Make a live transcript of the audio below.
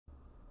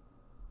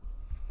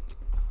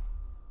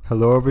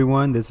Hello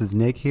everyone, this is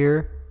Nick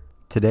here.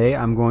 Today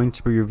I'm going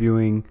to be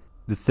reviewing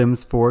the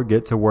Sims 4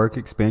 Get to Work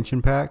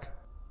expansion pack.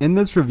 In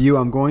this review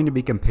I'm going to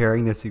be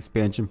comparing this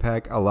expansion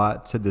pack a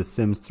lot to the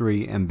Sims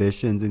 3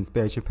 Ambitions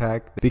expansion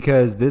pack,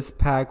 because this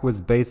pack was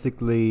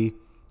basically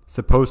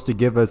supposed to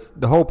give us,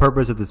 the whole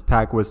purpose of this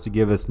pack was to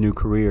give us new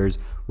careers,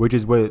 which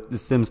is what the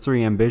Sims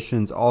 3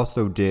 Ambitions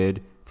also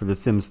did for the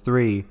Sims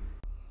 3.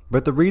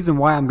 But the reason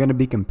why I'm going to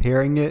be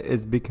comparing it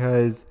is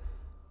because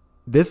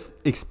this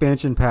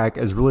expansion pack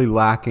is really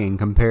lacking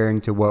comparing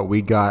to what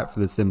we got for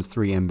the Sims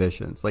 3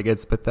 Ambitions. Like,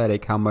 it's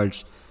pathetic how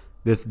much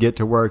this Get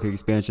to Work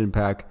expansion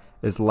pack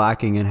is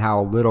lacking and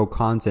how little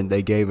content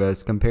they gave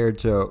us compared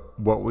to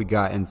what we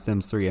got in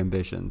Sims 3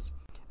 Ambitions.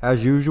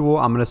 As usual,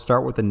 I'm going to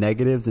start with the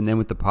negatives and end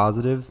with the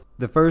positives.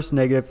 The first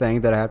negative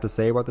thing that I have to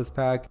say about this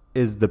pack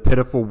is the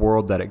pitiful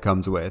world that it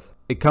comes with.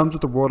 It comes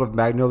with the world of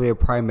Magnolia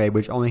Primate,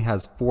 which only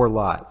has 4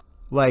 lots.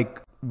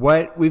 Like,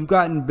 what? We've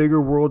gotten bigger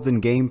worlds in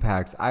game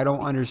packs. I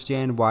don't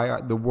understand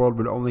why the world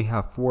would only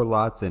have 4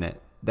 lots in it.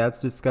 That's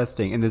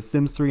disgusting. In the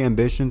Sims 3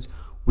 Ambitions,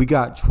 we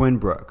got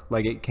Twinbrook.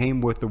 Like, it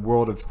came with the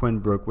world of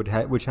Twinbrook,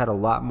 which had a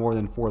lot more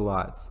than 4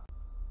 lots.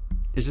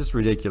 It's just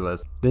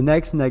ridiculous. The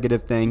next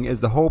negative thing is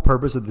the whole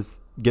purpose of this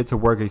Get to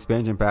Work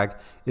expansion pack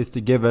is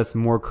to give us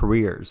more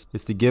careers.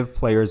 It's to give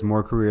players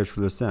more careers for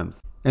their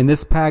Sims. And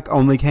this pack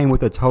only came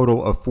with a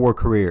total of 4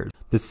 careers.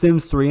 The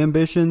Sims 3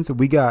 Ambitions,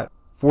 we got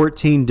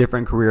 14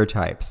 different career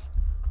types.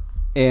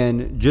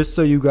 And just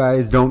so you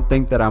guys don't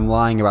think that I'm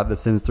lying about the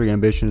Sims 3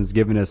 Ambitions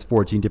giving us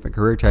 14 different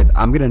career types,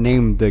 I'm going to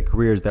name the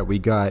careers that we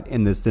got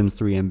in the Sims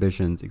 3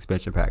 Ambitions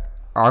expansion pack.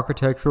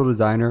 Architectural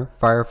designer,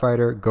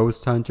 firefighter,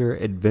 ghost hunter,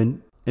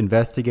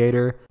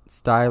 investigator,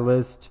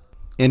 stylist,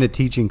 and a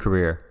teaching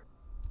career.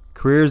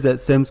 Careers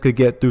that Sims could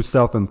get through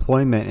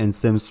self-employment in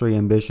Sims 3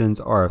 Ambitions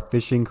are a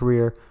fishing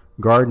career,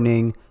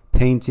 gardening,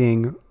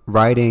 painting,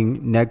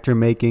 writing, nectar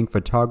making,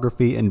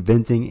 photography,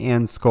 inventing,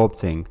 and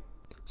sculpting.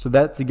 So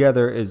that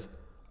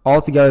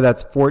altogether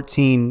that's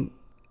 14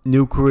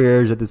 new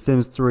careers that the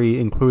Sims 3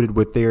 included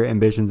with their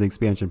Ambitions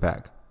expansion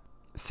pack.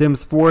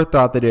 Sims 4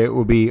 thought that it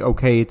would be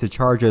okay to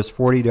charge us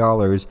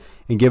 $40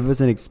 and give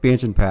us an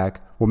expansion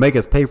pack, will make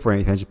us pay for an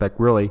expansion pack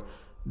really,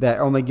 that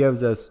only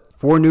gives us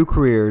 4 new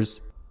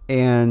careers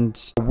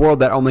and a world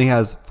that only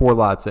has 4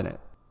 lots in it.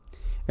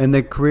 And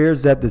the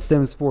careers that the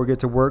Sims 4 Get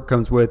to Work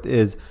comes with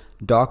is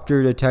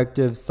doctor,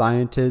 detective,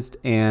 scientist,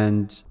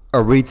 and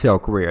a retail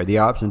career, the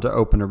option to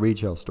open a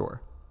retail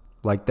store.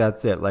 Like,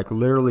 that's it. Like,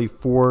 literally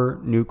 4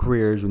 new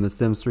careers when the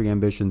Sims 3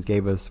 Ambitions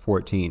gave us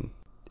 14.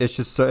 It's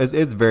just so,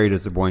 it's very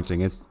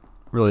disappointing. It's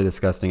really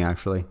disgusting,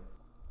 actually.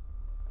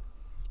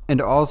 And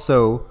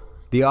also,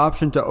 the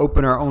option to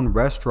open our own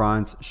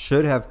restaurants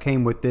should have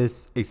came with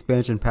this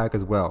expansion pack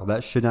as well.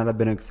 That should not have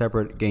been a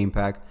separate game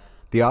pack.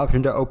 The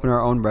option to open our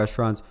own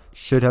restaurants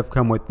should have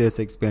come with this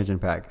expansion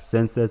pack,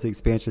 since this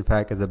expansion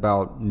pack is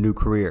about new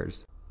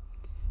careers.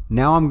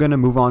 Now I'm going to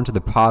move on to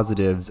the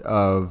positives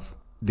of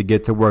the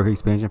Get to Work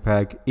expansion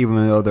pack, even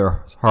though there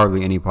are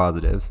hardly any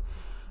positives.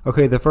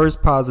 Okay, the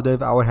first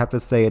positive, I would have to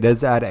say, it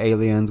does add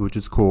aliens, which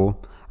is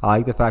cool. I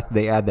like the fact that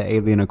they add the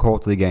alien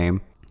occult to the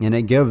game. And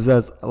it gives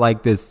us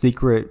like this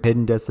secret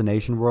hidden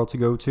destination world to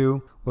go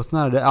to. Well, it's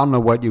not, I don't know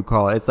what you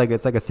call it. It's like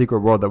a secret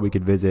world that we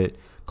could visit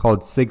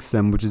called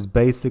Sigsim, which is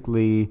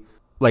basically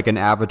like an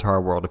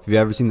Avatar world. If you've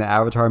ever seen the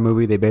Avatar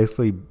movie, they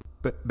basically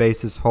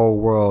base this whole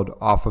world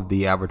off of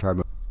the Avatar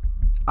movie.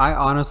 I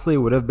honestly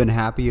would have been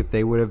happy if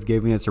they would have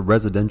given us a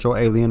residential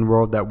alien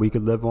world that we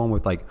could live on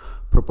with like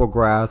purple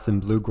grass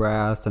and blue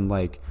grass and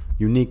like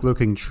unique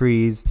looking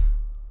trees.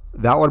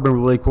 That would have been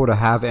really cool to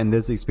have in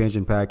this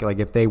expansion pack. Like,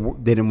 if they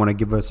didn't want to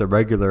give us a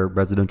regular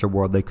residential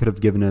world, they could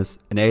have given us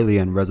an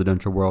alien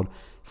residential world,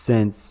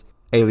 since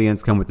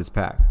aliens come with this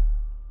pack.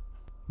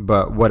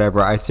 But whatever,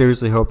 I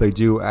seriously hope they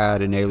do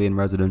add an alien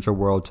residential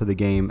world to the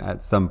game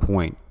at some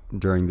point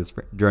during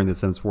the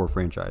Sims 4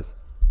 franchise.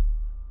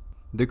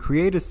 The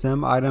Create a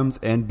Sim items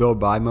and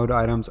Build Buy mode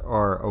items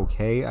are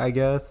okay, I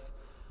guess,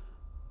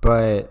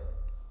 but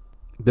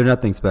they're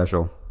nothing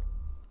special.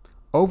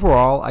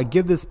 Overall, I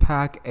give this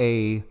pack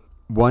a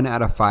 1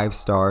 out of 5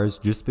 stars,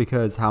 just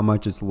because how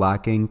much it's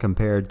lacking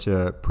compared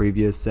to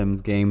previous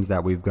Sims games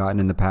that we've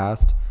gotten in the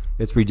past.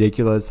 It's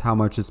ridiculous how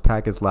much this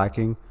pack is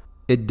lacking.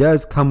 It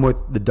does come with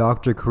the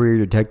doctor career,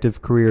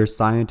 detective career,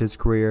 scientist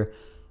career,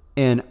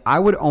 and I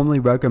would only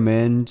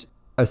recommend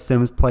a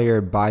Sims player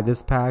buy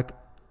this pack.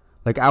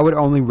 Like, I would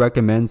only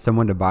recommend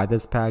someone to buy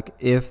this pack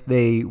if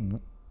they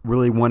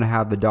really want to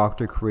have the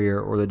doctor career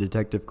or the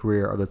detective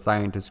career or the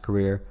scientist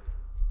career.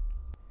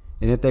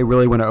 And if they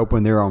really want to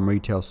open their own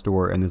retail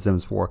store in The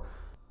Sims 4.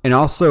 And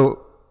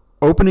also,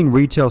 opening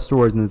retail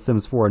stores in The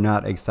Sims 4 are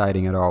not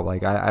exciting at all.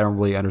 Like, I don't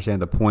really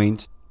understand the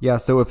point. Yeah,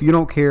 so if you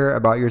don't care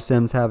about your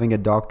Sims having a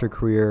doctor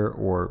career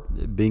or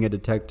being a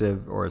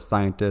detective or a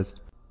scientist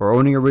or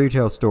owning a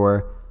retail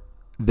store,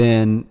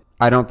 then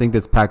I don't think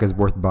this pack is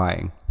worth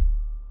buying.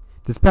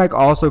 This pack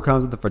also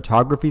comes with the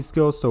photography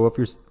skill, so if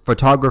you're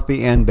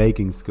photography and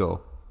baking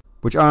skill,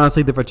 which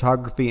honestly the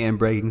photography and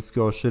baking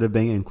skill should have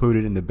been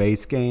included in the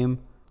base game,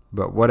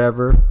 but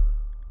whatever.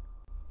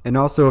 And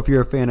also, if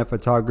you're a fan of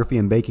photography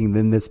and baking,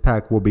 then this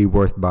pack will be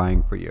worth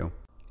buying for you.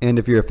 And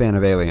if you're a fan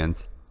of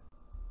aliens.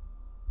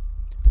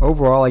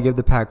 Overall, I give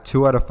the pack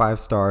 2 out of 5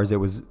 stars. It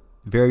was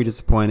very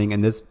disappointing,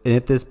 and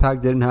if this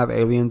pack didn't have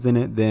aliens in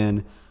it,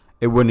 then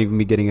it wouldn't even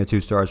be getting a 2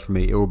 stars for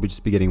me. It would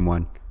just be getting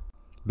 1.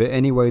 But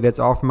anyway, that's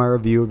all for my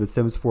review of the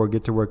Sims 4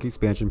 Get to Work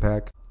expansion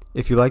pack.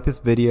 If you like this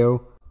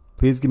video,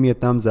 please give me a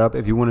thumbs up.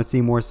 If you want to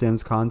see more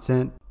Sims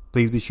content,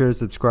 please be sure to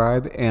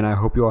subscribe, and I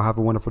hope you all have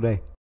a wonderful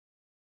day.